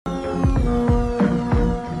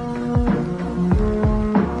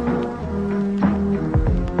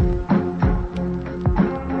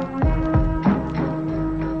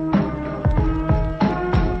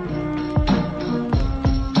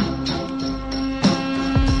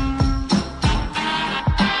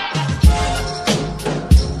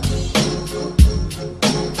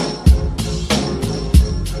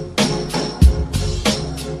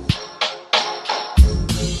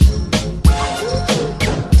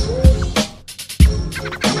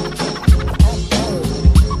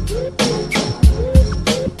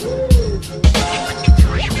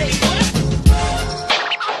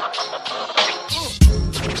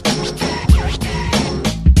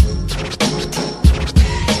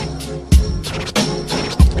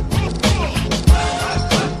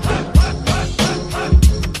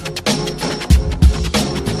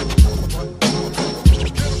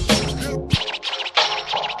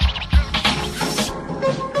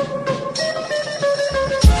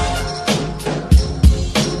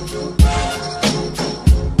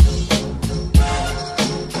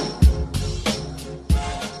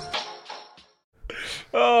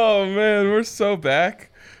so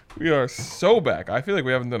back. We are so back. I feel like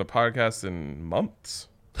we haven't done a podcast in months.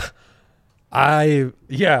 I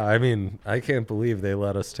mean, I can't believe they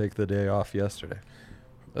let us take the day off yesterday.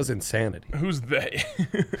 That was insanity. Who's they?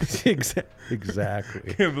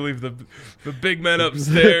 Exactly. Can't believe the big men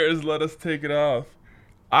upstairs let us take it off.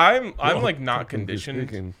 I'm like not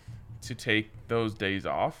conditioned to take those days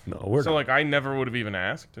off. No, we're so not. like I never would have even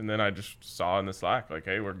asked, and then I just saw in the Slack like,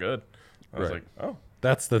 hey, we're good. I was like, oh,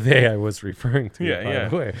 that's the day I was referring to. Yeah, by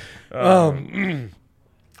the way.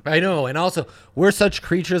 I know, and also we're such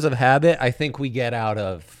creatures of habit. I think we do get out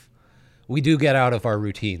of our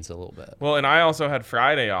routines a little bit. Well, and I also had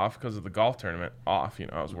Friday off because of the golf tournament off. You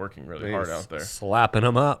know, I was working really hard out there, slapping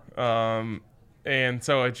them up. And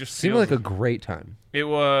so it just Seemed like a great time. It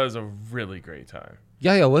was a really great time.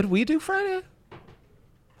 Yeah. What did we do Friday?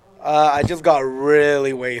 I just got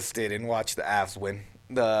really wasted and watched the Avs win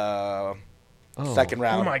the second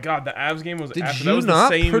round. Oh my God, the Avs game was. Did after, you that was not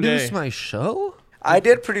the same produce day. my show? I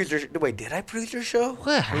did produce your. Wait, did I produce your show?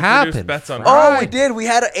 What happened? Bets on Oh, we did. We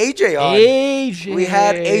had AJ on. AJ. We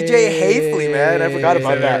had AJ Hafley, man. I forgot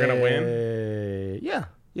about Said that. they're gonna win. Yeah.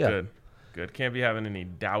 Good. Can't be having any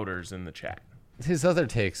doubters in the chat. His other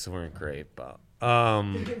takes weren't great, but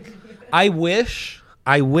I wish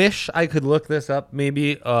I could look this up.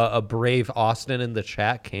 Maybe a brave Austin in the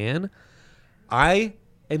chat can. I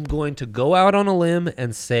am going to go out on a limb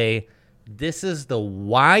and say this is the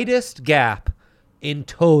widest gap in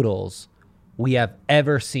totals we have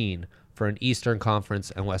ever seen for an Eastern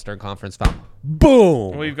Conference and Western Conference final.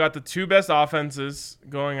 Boom! Well, you've got the two best offenses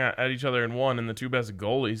going at each other in one, and the two best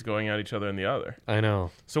goalies going at each other in the other. I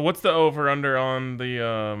know. So what's the over/under on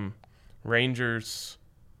the Rangers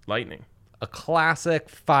Lightning? A classic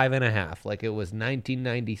 5.5, like it was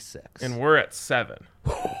 1996. And we're at 7.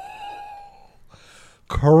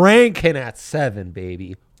 Cranking at 7,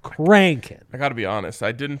 baby. Cranking. I got to be honest.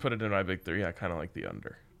 I didn't put it in my big 3. I kind of like the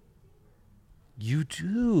under. You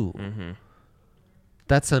do. Mm-hmm.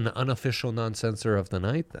 That's an unofficial non-censor of the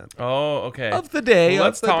night, then. Oh, okay. Of the day. Well,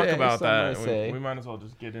 let's of the talk day, about some that. might say. We might as well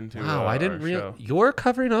just get into Wow, I didn't our realize. show. You're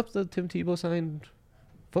covering up the Tim Tebow signed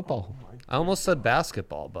football. I almost said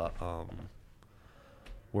basketball, but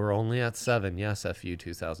we're only at 7. Yes, FU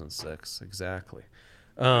 2006. Exactly.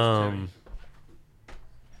 Oh,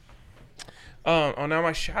 now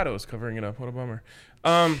my shadow is covering it up. What a bummer.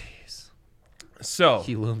 Jeez. So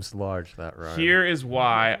He looms large, that rhyme. here is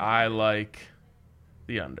why I like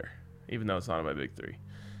the under, even though it's not in my big 3.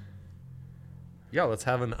 Yeah, let's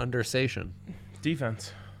have an understation.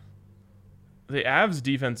 Defense. The Avs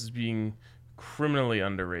defense is being criminally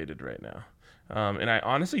underrated right now. And I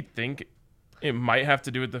honestly think it might have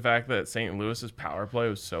to do with the fact that St. Louis's power play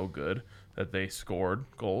was so good that they scored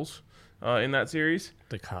goals in that series.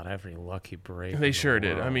 They caught every lucky break. They sure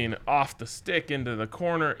did. I mean, off the stick, into the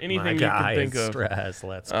corner, anything My you guy can think is of. stressed.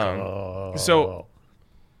 Let's go. So,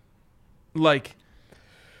 like,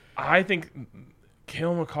 I think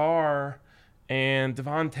Cale Makar and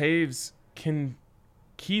Devon Taves can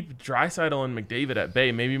keep Draisaitl and McDavid at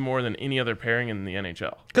bay, maybe more than any other pairing in the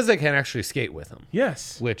NHL. Because they can actually skate with him.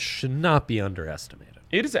 Yes. Which should not be underestimated.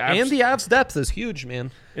 It is And the Avs' depth is huge,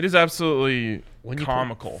 man. It is absolutely When you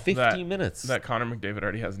comical 50 minutes. that Connor McDavid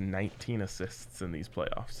already has 19 assists in these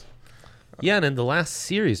playoffs. Yeah, and in the last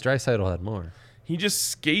series, Draisaitl had more. He just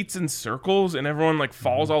skates in circles, and everyone like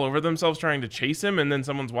falls all over themselves trying to chase him, and then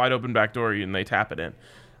someone's wide open backdoor, and they tap it in.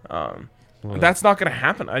 That's not going to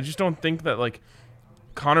happen. I just don't think that like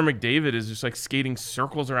Connor McDavid is just like skating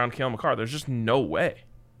circles around Cale Makar. There's just no way,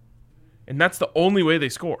 and that's the only way they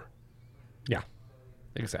score. Yeah,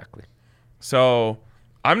 exactly. So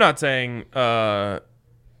I'm not saying that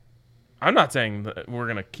we're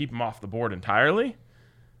going to keep him off the board entirely,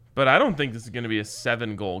 but I don't think this is going to be a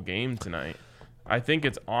 7-goal game tonight. I think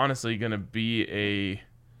it's honestly going to be a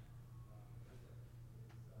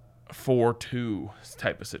 4-2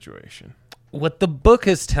 type of situation. What the book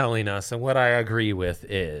is telling us, and what I agree with,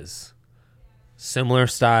 is similar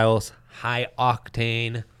styles, high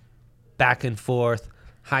octane, back and forth,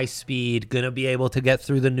 high speed, going to be able to get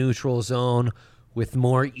through the neutral zone with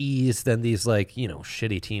more ease than these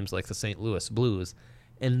shitty teams like the St. Louis Blues.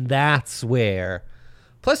 And that's where,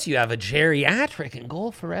 plus you have a geriatric in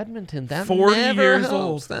goal for Edmonton. That 40 never years helps.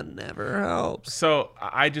 old. That never helps. So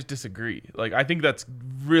I just disagree. Like, I think that's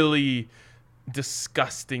really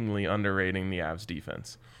disgustingly underrating the Avs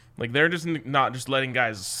defense. Like, they're just not just letting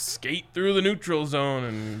guys skate through the neutral zone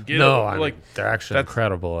and get No, up. I Like, mean, they're actually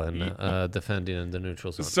incredible in defending in the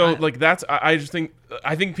neutral zone. so like that's I think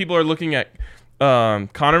people are looking at Connor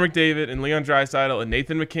McDavid and Leon Draisaitl and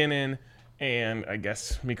Nathan McKinnon and I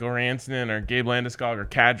guess Mikko Rantanen or Gabe Landeskog or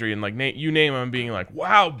Kadri, and like you name them, being like,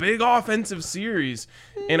 wow, big offensive series.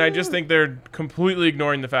 And I just think they're completely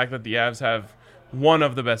ignoring the fact that the Avs have one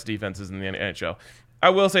of the best defenses in the NHL. I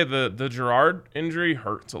will say the Girard injury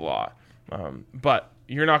hurts a lot, but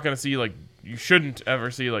you're not going to see you shouldn't ever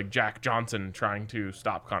see Jack Johnson trying to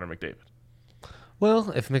stop Connor McDavid.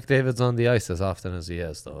 Well, if McDavid's on the ice as often as he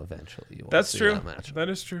is, though, eventually you won't see that matchup. That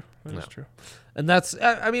is true. That is true. And that's,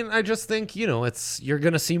 I mean, I just think, you're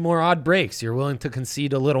going to see more odd breaks. You're willing to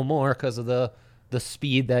concede a little more because of the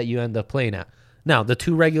speed that you end up playing at. Now, the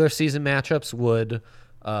 2 regular season matchups would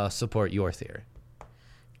support your theory.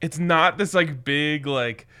 It's not this big,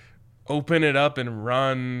 open it up and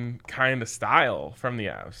run kind of style from the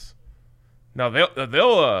Avs. Now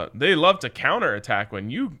they love to counterattack when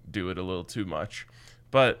you do it a little too much,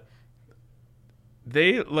 but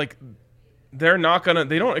they're not gonna.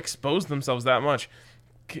 They don't expose themselves that much.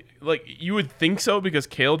 You would think so because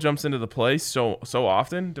Kale jumps into the play so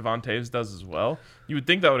often. Devon Toews does as well. You would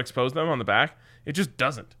think that would expose them on the back. It just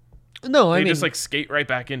doesn't. No, they just skate right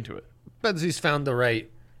back into it. But he's found the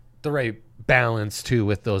right balance too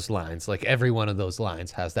with those lines. Every one of those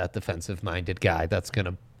lines has that defensive minded guy that's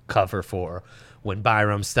gonna cover for when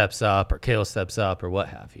Byram steps up or Kale steps up or what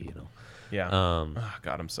have you. Yeah.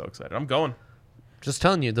 God, I'm so excited. I'm going. Just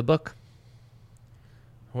telling you, the book.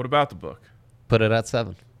 What about the book? Put it at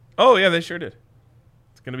 7. Oh yeah, they sure did.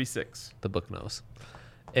 It's gonna be 6. The book knows.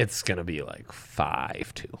 It's gonna be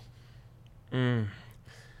 5-2.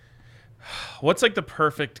 What's the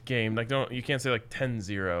perfect game? You can't say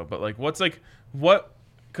 10-0, but what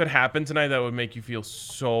could happen tonight that would make you feel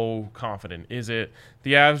so confident? Is it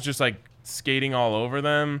the Avs just skating all over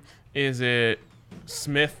them? Is it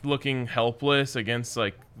Smith looking helpless against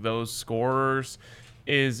those scorers?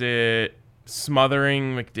 Is it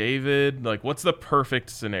smothering McDavid? What's the perfect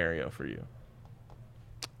scenario for you?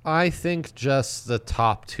 I think just the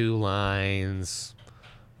top 2 lines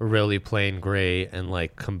really playing great and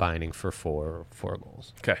combining for four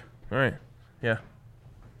goals. Okay. All right. Yeah.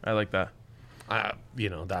 I like that.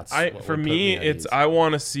 That's for me. It's I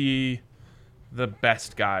want to see the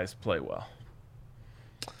best guys play well.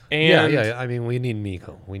 And yeah. I mean, we need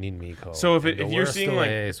Mikko. So if you're seeing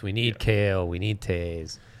we need Kale, we need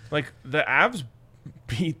Toews. The Avs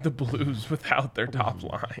beat the Blues without their top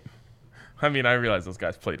line. I mean, I realize those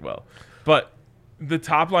guys played well, but the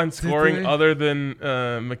top line scoring other than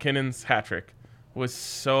McKinnon's hat trick was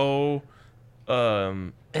so.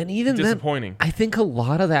 And even disappointing. Then, I think a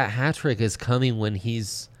lot of that hat trick is coming when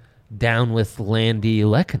he's down with Landy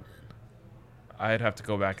Lehkonen. I'd have to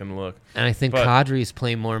go back and look. And I think Kadri's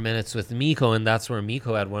playing more minutes with Mikko, and that's where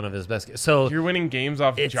Mikko had one of his best. So you're winning games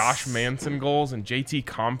off Josh Manson goals and JT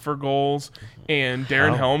Compher goals and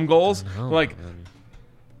Darren Helm goals.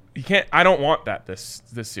 You can't. I don't want that this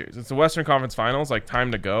series. It's the Western Conference Finals.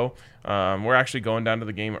 Time to go. We're actually going down to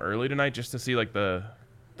the game early tonight just to see the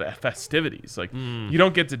festivities. You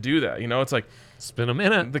don't get to do that. It's it's been a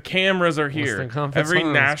minute. The cameras are here. Every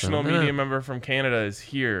national media member from Canada is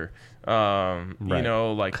here.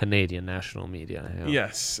 Right. Canadian national media. Yeah.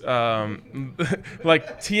 Yes.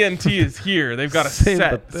 TNT is here. They've got a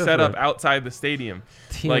set up outside the stadium.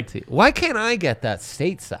 TNT. Why can't I get that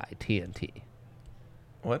stateside TNT?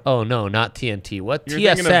 What? Oh no, not TNT. What? You're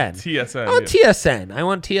TSN. TSN. Oh, yeah. TSN. I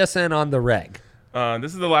want TSN on the reg.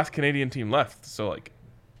 This is the last Canadian team left, so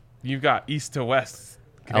you've got east to west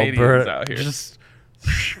Canadians out here. Just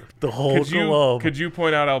the whole globe. Could you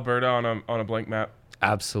point out Alberta on a blank map?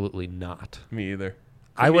 Absolutely not. Me either.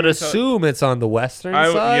 I would assume it's on the western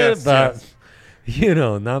side, but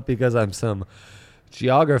not because I'm some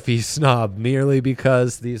geography snob, merely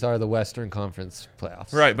because these are the Western Conference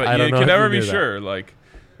playoffs. Right, but you can never be sure.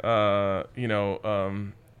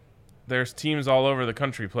 There's teams all over the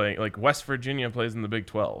country playing. West Virginia plays in the Big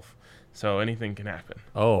 12, so anything can happen.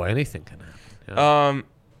 Oh, anything can happen. Yeah.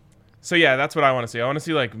 So yeah, that's what I want to see. I want to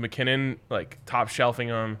see McKinnon top shelving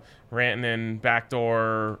him, Rantanen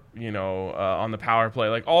backdoor, on the power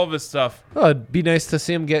play, all of this stuff. Oh, it'd be nice to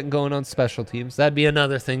see him getting going on special teams. That'd be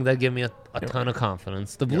another thing that'd give me a ton of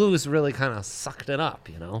confidence. The Blues really kind of sucked it up,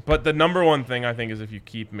 But the number one thing I think is if you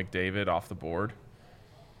keep McDavid off the board,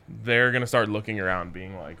 they're gonna start looking around,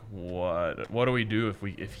 being like, what do we do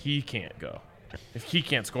if he can't go? If he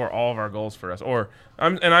can't score all of our goals for us,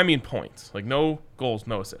 I mean points, no goals,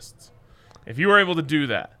 no assists. If you were able to do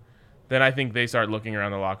that, then I think they start looking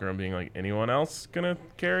around the locker room being like, anyone else going to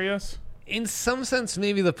carry us? in some sense,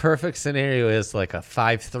 maybe the perfect scenario is like a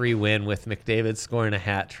 5-3 win with McDavid scoring a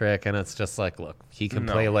hat trick, and it's just like, look, he can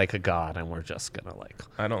play like a god, and we're just gonna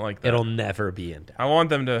I don't like that. It'll never be in doubt. I want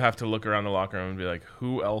them to have to look around the locker room and be like,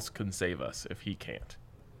 who else can save us if he can't?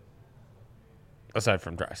 Aside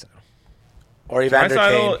from Draisaitl. Or Evander Kane.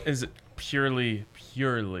 Draisaitl is purely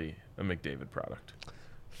a McDavid product.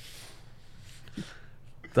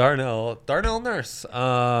 Darnell Nurse,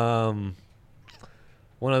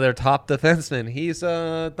 one of their top defensemen. He's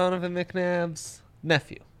Donovan McNabb's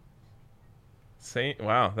nephew.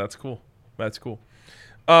 Wow, that's cool.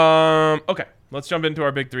 Okay, let's jump into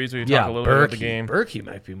our big threes. We talk a little bit about the game. Berkey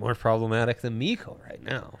might be more problematic than Mikko right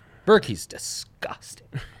now. Berkey's disgusting.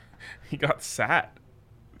 He got sat.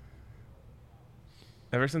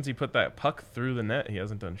 Ever since he put that puck through the net, he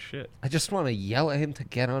hasn't done shit. I just want to yell at him to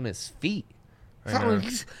get on his feet. He's on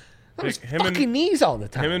his Him fucking knees all the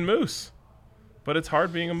time. Him and Moose. But it's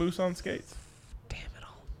hard being a Moose on skates. Damn it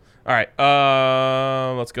all. All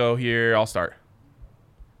right, let's go here. I'll start.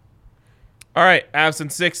 All right, Avs in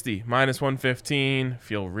 60, minus 115.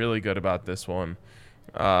 Feel really good about this one.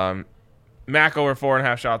 Mac over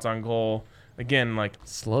 4.5 shots on goal. Again, like...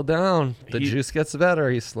 Slow down. The juice gets better.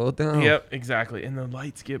 He slowed down. Yep, exactly. And the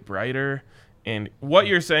lights get brighter. And what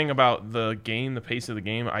you're saying about the game, the pace of the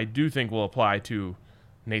game, I do think will apply to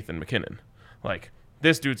Nathan MacKinnon. Like,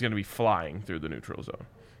 this dude's going to be flying through the neutral zone.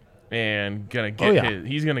 And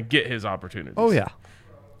he's going to get his opportunities. Oh, yeah.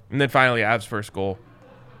 And then finally, Avs' first goal.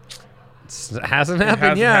 It hasn't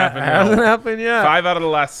happened yet. 5 out of the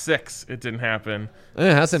last 6, it didn't happen.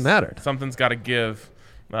 It hasn't mattered. Something's got to give.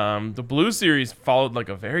 The Blues series followed like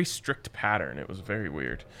a very strict pattern. It was very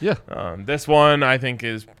weird. Yeah. This one, I think,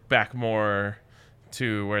 is back more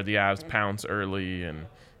to where the Avs pounce early and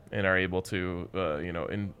are able to,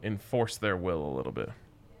 enforce their will a little bit.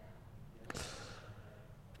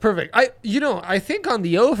 Perfect. I think on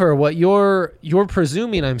the over, what you're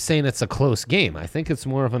presuming, I'm saying it's a close game. I think it's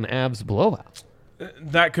more of an Avs blowout.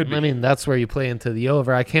 That could be. I mean, that's where you play into the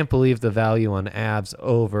over. I can't believe the value on Avs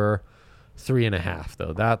over 3.5,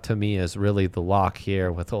 though. That to me is really the lock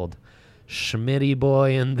here with old Schmitty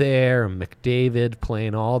boy in there, McDavid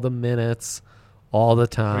playing all the minutes all the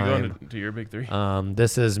time. Are we going to your big three?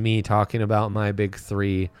 This is me talking about my big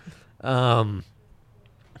three. And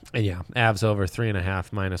yeah, Avs over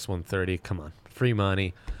 3.5 minus 130. Come on, free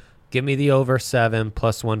money. Give me the over 7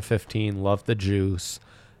 plus 115. Love the juice.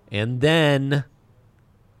 And then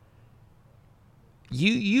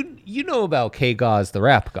you know about K Gauze, the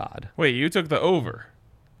rap god. Wait, you took the over.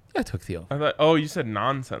 I took the over. I thought. You said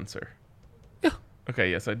non-censor. Yeah.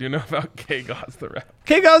 Okay, yes, I do know about K Gauze, the rap.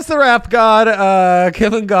 K Gauze, the rap god.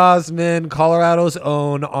 Kevin Gausman, Colorado's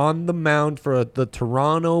own, on the mound for the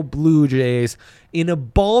Toronto Blue Jays in a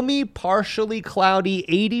balmy, partially cloudy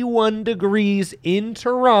 81 degrees in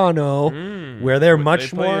Toronto, where they're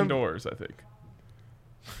much they play more indoors, I think.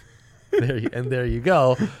 There you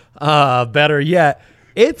go. Better yet,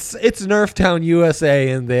 it's Nerftown, USA,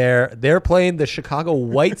 and they're playing the Chicago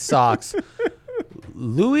White Sox.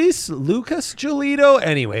 Lucas Giolito.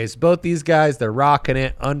 Anyways, both these guys, they're rocking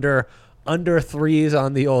it under 3s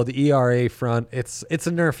on the old ERA front. It's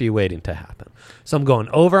a nerfy waiting to happen. So I'm going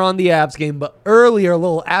over on the Avs game, but earlier a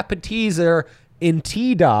little appetizer in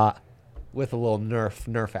T-Dot with a little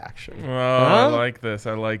nerf action. Oh, I like this.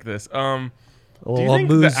 Do you think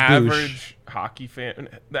the average hockey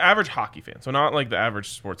fan, so not like the average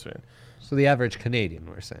sports fan, so the average Canadian,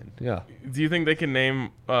 we're saying, yeah. Do you think they can name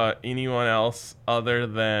anyone else other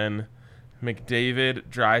than McDavid,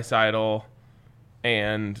 Draisaitl,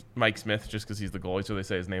 and Mike Smith just because he's the goalie, so they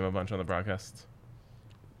say his name a bunch on the broadcasts?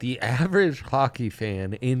 The average hockey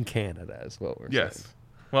fan in Canada is what we're saying. Yes.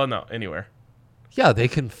 Well, no, anywhere. Yeah, they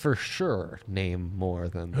can for sure name more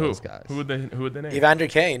than those guys. Who would they name? Evander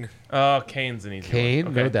Kane. Oh, Kane's an easy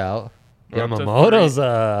one. Okay. No doubt. We're up to Yamamoto's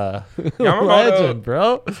a legend,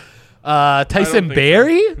 bro. Tyson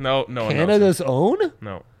Barrie? No. Canada's own?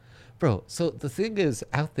 No. Bro, so the thing is,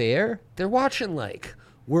 out there, they're watching, like,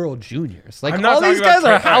 World Juniors. Like, I'm not all these talking guys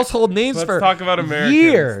about are household names Let's for talk about Americans,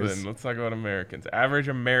 years. then. Let's talk about Americans. Average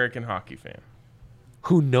American hockey fan.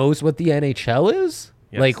 Who knows what the NHL is?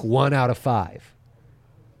 Yes. Like 1 out of 5.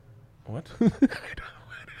 What?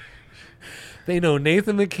 They know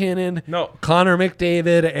Nathan MacKinnon, No. Connor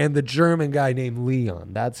McDavid, and the German guy named Leon.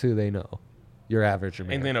 That's who they know. Your average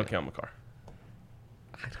American. And they know Cale Makar.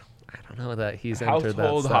 I don't know that he's entered that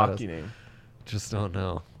Household status. hockey name. Just don't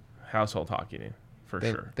know. Household hockey name, for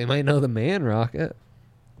sure. They might know the Man Rocket.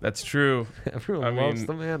 That's true. Everyone loves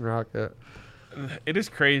the Man Rocket. It is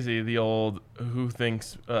crazy, the old who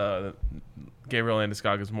thinks Gabriel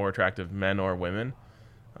Landeskog is more attractive, men or women.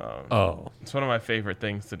 It's one of my favorite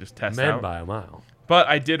things to just test Men out. by a mile. But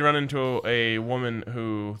I did run into a woman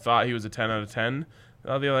who thought he was a 10 out of 10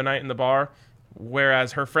 the other night in the bar,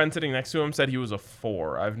 whereas her friend sitting next to him said he was a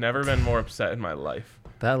 4. I've never been more upset in my life.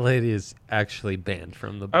 That lady is actually banned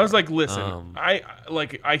from the bar. I was like, listen,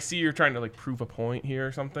 I see you're trying to like prove a point here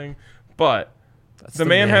or something, but the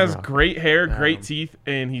man has great hair, great teeth,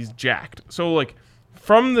 and he's jacked. So like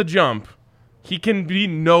from the jump, he can be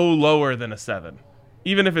no lower than a 7,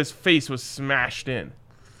 even if his face was smashed in.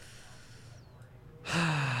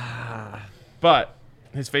 But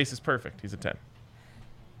his face is perfect. He's a 10.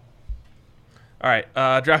 All right,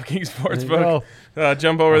 DraftKings Sportsbook.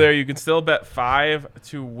 Jump over there. You can still bet 5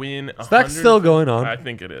 to win. Is that still going on? I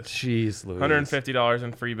think it is. Jeez Louise. $150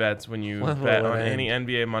 in free bets when you bet on any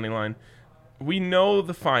NBA money line. We know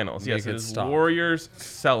the finals. Yes, it is Warriors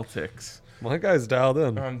Celtics. My guy's dialed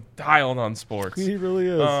in. I'm dialed on sports. He really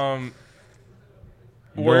is.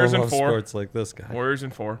 Warriors in 4. Sports like this guy. Warriors in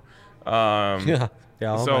 4.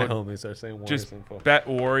 Yeah, all so my homies are saying Warriors just in 4. bet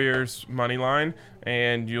Warriors money line,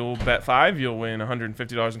 and you'll bet 5. You'll win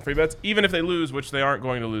 $150 in free bets. Even if they lose, which they aren't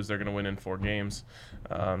going to lose, they're going to win in 4 games.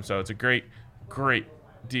 So it's a great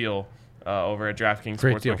deal over at DraftKings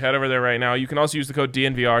Sportsbook. Head over there right now. You can also use the code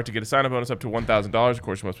DNVR to get a sign-up bonus up to $1,000. Of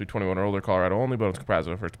course, you must be 21 or older. Colorado only. Bonus comprised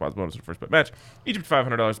of a first deposit bonus and first bet match. Each up to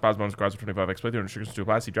 $500 deposit bonus requires a 25x playthrough and restrictions to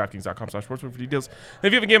apply. See DraftKings.com/sportsbook for details. And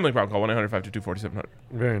if you have a gambling problem, call 1-800-522-4700.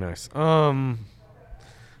 Very nice.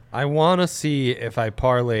 I want to see if I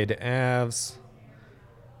parlayed Avs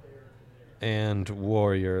and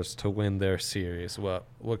Warriors to win their series. What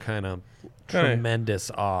kind of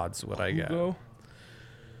tremendous odds would I get?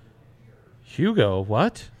 Hugo,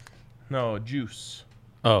 what? No, Juice.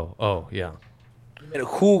 Oh, yeah.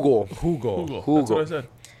 Hugo. That's what I said.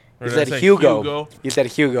 You said Hugo. You said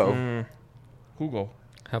Hugo. Hugo.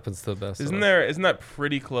 Happens to the best. Isn't that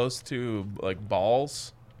pretty close to like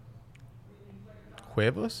balls?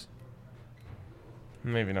 Huevos?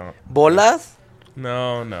 Maybe not. Bolas?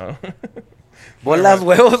 No. Bolas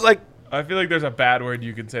huevos, like. I feel like there's a bad word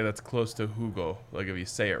you could say that's close to Hugo, like if you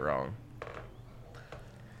say it wrong.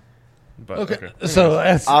 But, okay. So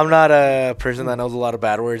I'm not a person that knows a lot of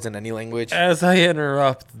bad words in any language. As I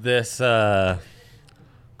interrupt this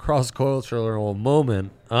cross-cultural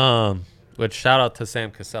moment, which shout out to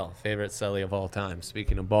Sam Cassell, favorite celly of all time.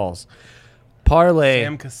 Speaking of balls, parlay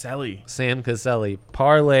Sam Caselli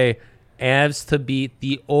parlay Avs to beat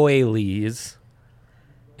the Oilers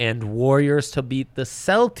and Warriors to beat the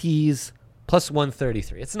Celtics plus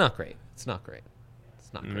 133. It's not great.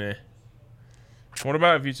 Meh. What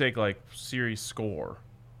about if you take like series score?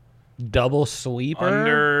 Double sweeper?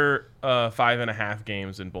 Under 5.5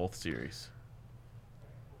 games in both series.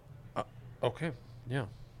 Okay. Yeah.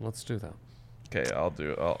 Let's do that. Okay, I'll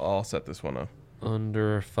do it. I'll set this one up.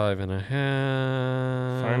 Under 5.5.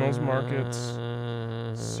 Finals markets.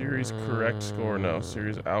 Series correct score. No.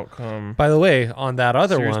 Series outcome. By the way, on that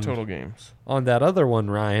other series one. Total games. On that other one,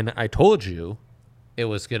 Ryan, I told you it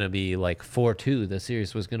was going to be like 4-2. The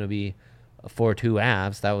series was going to be 4-2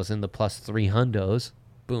 Avs. That was in the plus 3 hundos.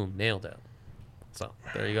 Boom. Nailed it. So,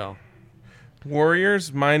 there you go.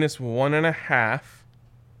 Warriors minus 1.5.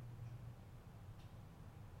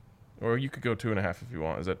 Or you could go 2.5 if you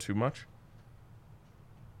want. Is that too much?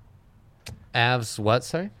 Avs what,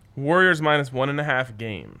 sorry? Warriors minus 1.5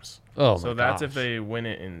 games. Oh, so that's if they win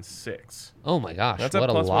it in 6. Oh, my gosh. That's what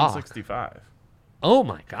a plus a lock. 165. Oh,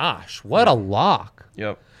 my gosh. What a lock.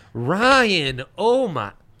 Yep. Ryan, oh,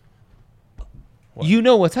 my. What? You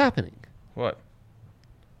know what's happening. What?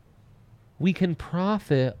 We can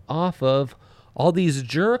profit off of all these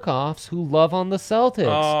jerk-offs who love on the Celtics.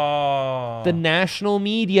 Oh. The national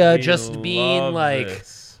media just being like...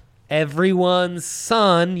 This. Everyone's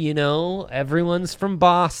son, everyone's from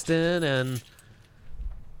Boston, and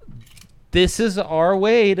this is our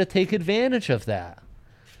way to take advantage of that.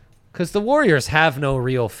 Because the Warriors have no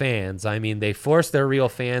real fans. I mean, they forced their real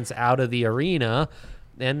fans out of the arena,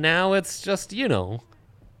 and now it's just,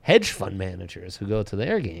 hedge fund managers who go to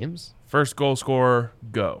their games. First goal scorer,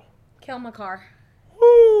 go. Kale McCarr.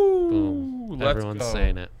 Woo! Boom. Everyone's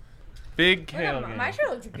saying it. Big Kale. My shirt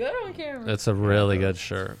looks good on camera. It's a really good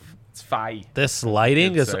shirt. It's fire. This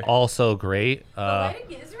lighting is also great. The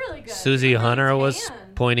lighting is really good. Susie Hunter was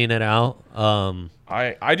pointing it out.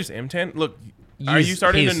 I just am tan. Look, are you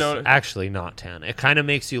starting to notice? Actually not tan. It kind of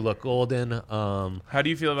makes you look golden. How do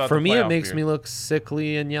you feel about for the me? It makes beard? me look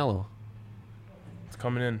sickly and yellow. It's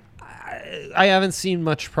coming in. I haven't seen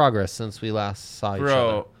much progress since we last saw each other.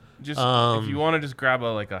 Bro, just if you want to just grab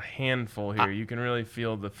a handful here, you can really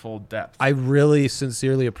feel the full depth. I really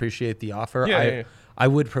sincerely appreciate the offer. Yeah. I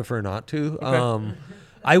would prefer not to. Okay.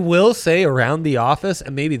 I will say around the office,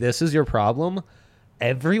 and maybe this is your problem,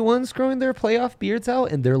 everyone's growing their playoff beards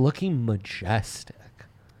out, and they're looking majestic.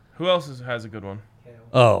 Who else has a good one?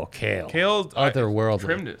 Oh, Kale. Kale, Otherworldly.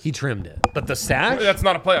 trimmed it. He trimmed it. But the stash? That's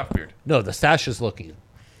not a playoff beard. No, the stash is looking.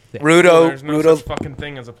 There's no Rudo. such fucking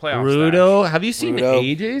thing as a playoff Rudo. stash. Have you seen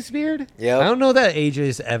Rudo. AJ's beard? Yeah. I don't know that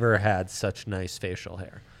AJ's ever had such nice facial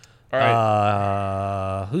hair. All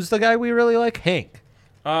right. Who's the guy we really like? Hank.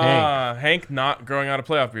 Hank not growing out a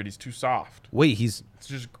playoff beard. He's too soft. Wait, he's... It's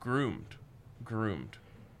just groomed.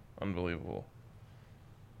 Unbelievable.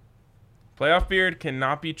 Playoff beard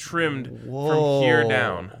cannot be trimmed from here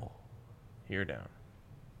down. Here down.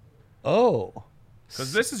 Oh.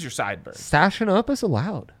 Because this is your sideburn. Stashing up is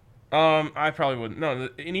allowed. I probably wouldn't. No,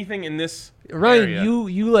 anything in this Ryan, area.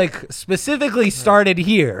 you like specifically started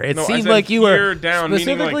here. It No, I seemed said like you were here down, meaning,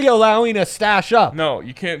 specifically like- allowing a stash up. No,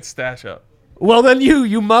 you can't stash up. Well, then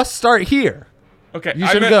you must start here. Okay, You I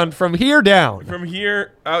should have meant gone from here down. from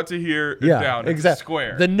here out to here and Yeah, down. It's exactly.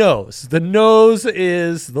 square. The nose. The nose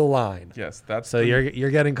is the line. Yes, that's So you're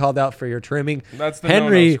getting called out for your trimming. That's the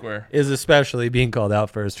Henry no-no square. is especially being called out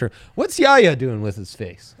for his trim. What's Yaya doing with his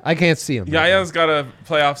face? I can't see him. Yaya's got a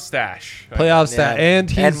playoff stash. playoff stat, and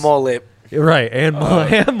he's And mullet. right. And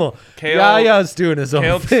Kale- Yaya's doing his own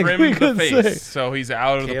Kale thing. we trimmed the could face, say. so he's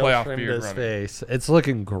out of the Kale playoff trimmed beard his running. face. It's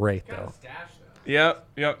looking great though. Yep.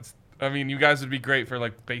 I mean, you guys would be great for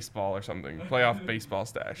like baseball or something. Playoff baseball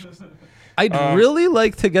stash. I'd really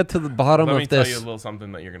like to get to the bottom Let me of tell you a this little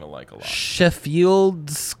something that you're gonna like a lot.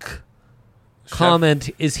 Sheffield's comment.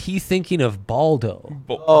 Is he thinking of Baldo?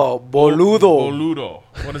 Oh, boludo. Boludo.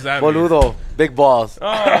 What does that mean? Boludo. Big balls.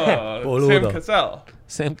 Oh, Sam Boludo. Cassell.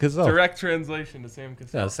 Sam Cassell. Direct translation to Sam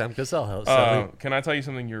Cassell. Yeah, Sam Cassell. Can I tell you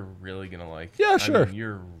something you're really gonna like? Yeah, I sure. mean,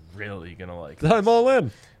 you're really gonna like. I'm all in.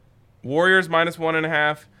 Warriors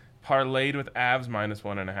 -1.5, parlayed with Avs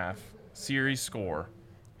 -1.5. Series score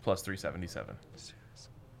 +377.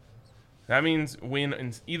 That means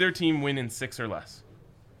either team win in 6 or less.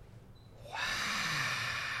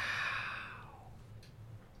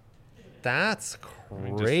 That's Let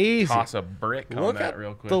me crazy. just toss a brick on Look that at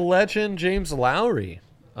real quick. the legend James Lowry.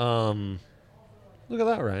 Look at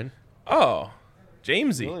that, Ryan. Oh,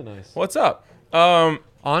 Jamesy. Really nice. What's up?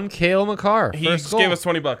 On Kale McCarr. He first just goal. gave us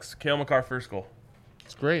 $20. Kale McCarr first goal.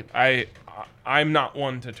 It's great. I'm not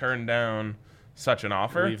one to turn down such an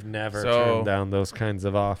offer. We've never so, turned down those kinds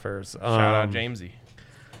of offers. Shout out Jamesy.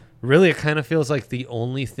 Really, it kind of feels like the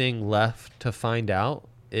only thing left to find out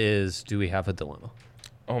is, do we have a dilemma?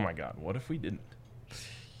 Oh my God, what if we didn't?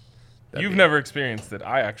 You've never experienced it.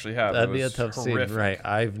 I actually have. That'd It be a was tough horrific. scene, right?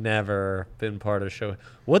 I've never been part of a show.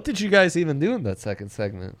 What did you guys even do in that second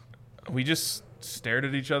segment? We just stared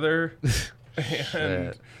at each other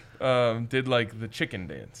and did like the chicken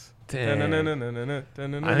dance. Dang. I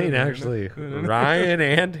mean, actually, Ryan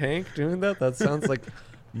and Hank doing that? That sounds like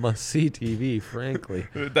must-see TV, frankly.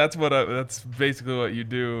 That's basically what you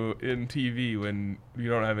do in TV when you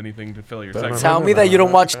don't have anything to fill your segment. Tell me that you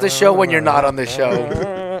don't watch the show when you're not on the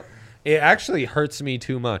show. It actually hurts me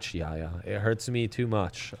too much, Yaya. It hurts me too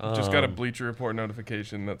much. Just got a Bleacher Report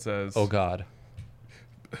notification that says, Oh, God.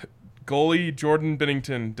 goalie Jordan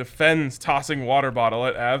Binnington defends tossing water bottle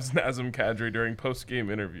at Avs Nazem Kadri during post-game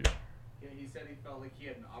interview. Yeah, he said he felt like he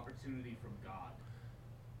had an opportunity from God.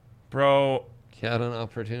 Bro, He had an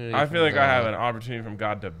opportunity. I from feel like I have God. an opportunity from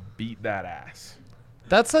God to beat that ass.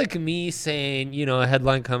 That's like me saying, a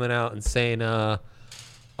headline coming out and saying,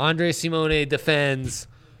 Andre Simone defends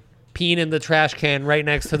peeing in the trash can right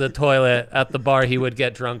next to the toilet at the bar he would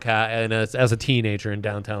get drunk at and as a teenager in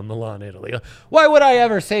downtown Milan, Italy. Why would I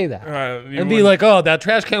ever say that? And be like, oh, that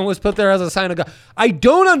trash can was put there as a sign of God. I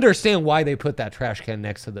don't understand why they put that trash can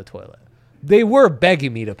next to the toilet. They were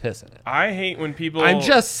begging me to piss in it. I hate when people. I'm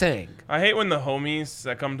just saying. I hate when the homies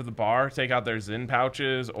that come to the bar take out their Zyn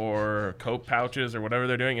pouches or Coke pouches or whatever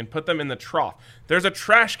they're doing and put them in the trough. There's a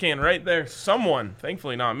trash can right there. Someone,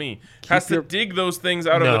 thankfully not me, has to dig those things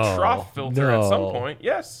out of the trough filter at some point.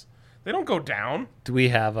 Yes. They don't go down. Do we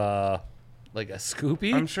have a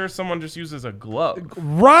Scoopy? I'm sure someone just uses a glove.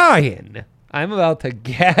 Ryan, I'm about to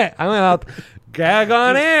gag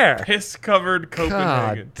on air. Piss-covered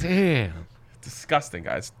Copenhagen. God damn. Disgusting,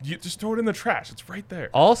 guys. You just throw it in the trash. It's right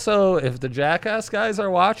there. Also, if the Jackass guys are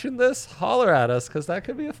watching this, holler at us because that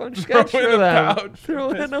could be a fun Throw sketch in for a them. pouch.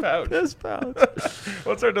 Throw Piss in a pouch. piss pouch.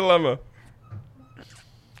 What's our dilemma?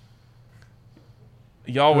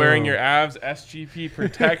 Y'all wearing your Avs SGP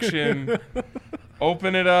protection.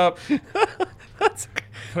 Open it up. Put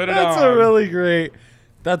it on.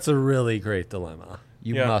 That's a really great dilemma.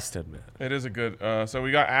 You Yeah. must admit. It is a good. So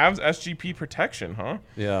we got Avs SGP protection, huh?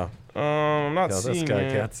 Yeah. I'm not Yo, seeing this guy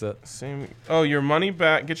it. gets it. Same. Oh, your money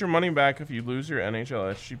back. Get your money back if you lose your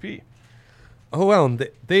NHL SGP. Oh, well, and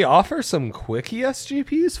they offer some quickie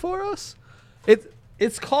SGPs for us?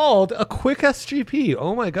 It's called a quick SGP.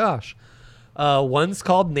 Oh, my gosh. One's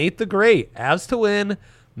called Nate the Great. Avs to win.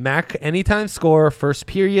 Mac anytime score. First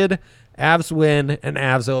period. Avs win. And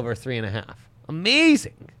Avs over 3.5.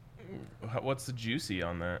 Amazing. What's the juicy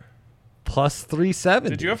on that? Plus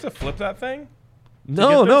 370. Did you have to flip that thing?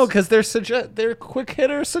 No, get because this? they're quick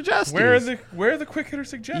hitter suggestions. Where are the quick hitter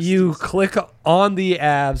suggestions? You click on the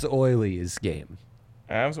Avs Oilers game.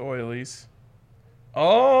 Avs Oilies.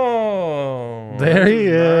 Oh, There he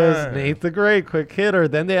is, nice. Nate the Great, quick hitter.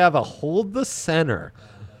 Then they have a hold the center.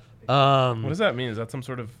 What does that mean? Is that some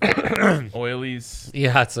sort of Oilies?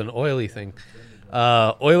 Yeah, it's an oily thing.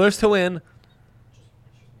 Oilers to win.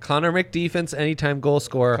 Connor McDefense, anytime goal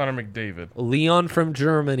scorer. Connor McDavid. Leon from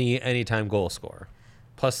Germany, anytime goal scorer.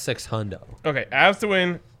 Plus 600. Okay, Avs to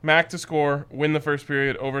win, Mac to score, win the first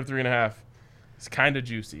period, over 3.5. It's kind of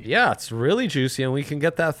juicy. Yeah, it's really juicy, and we can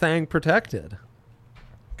get that thing protected.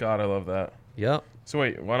 God, I love that. Yep. So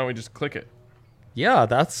wait, why don't we just click it? Yeah,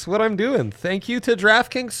 that's what I'm doing. Thank you to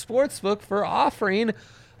DraftKings Sportsbook for offering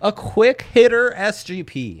a quick hitter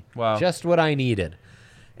SGP. Wow. Just what I needed.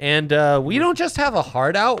 And we don't just have a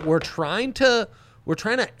hard out. We're trying to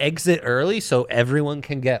exit early so everyone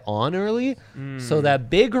can get on early. So that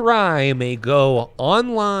Big Rye may go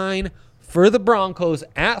online for the Broncos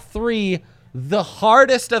at 3. The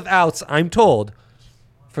hardest of outs, I'm told,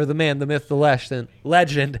 for the man, the myth, the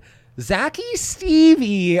legend, Zachy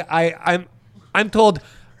Stevie. I'm told,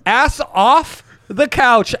 ass off the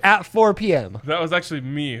couch at 4 p.m. That was actually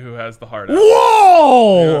me who has the heart out.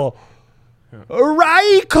 Whoa!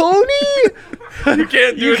 Rai Coney? You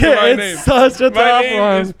can't do it to my name. It's such a My tough name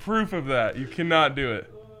one. is proof of that. You cannot do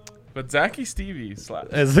it. But Zachy Stevie slaps.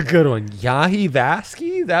 It's a good one. Yahi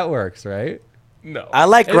Vasky? That works, right? No. I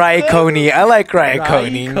like Ryan Coney. I like Ryan Rai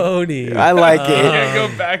Coney. Coney. I like You it.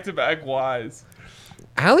 can't go back-to-back Ys.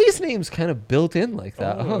 Allie's name's kind of built in like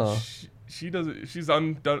that, huh? She does it. She's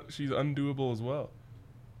undoable as well.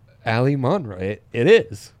 Allie Monroy. It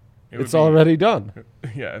is. It would It's be- already done.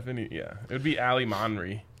 Yeah, it would be Ali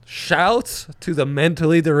Monry. Shouts to the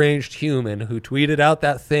mentally deranged human who tweeted out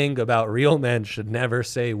that thing about real men should never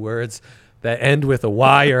say words that end with a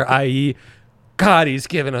Y or IE. God, he's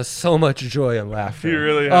given us so much joy and laughter. He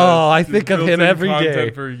really has. Oh, I He's think of built him in every content day.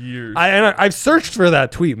 for years. I've searched for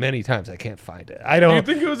that tweet many times. I can't find it. I Do don't. you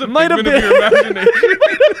think it was a might have figment of been- your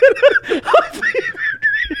imagination?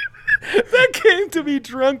 That came to me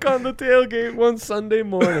drunk on the tailgate one Sunday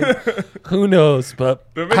morning. Who knows?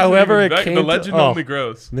 But That makes however even it better. came the legend to, only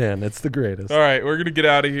grows. Man, it's the greatest. All right, we're gonna get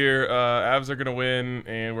out of here. Avs are gonna win,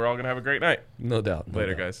 and we're all gonna have a great night. No doubt. no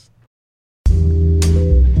Later, doubt. guys.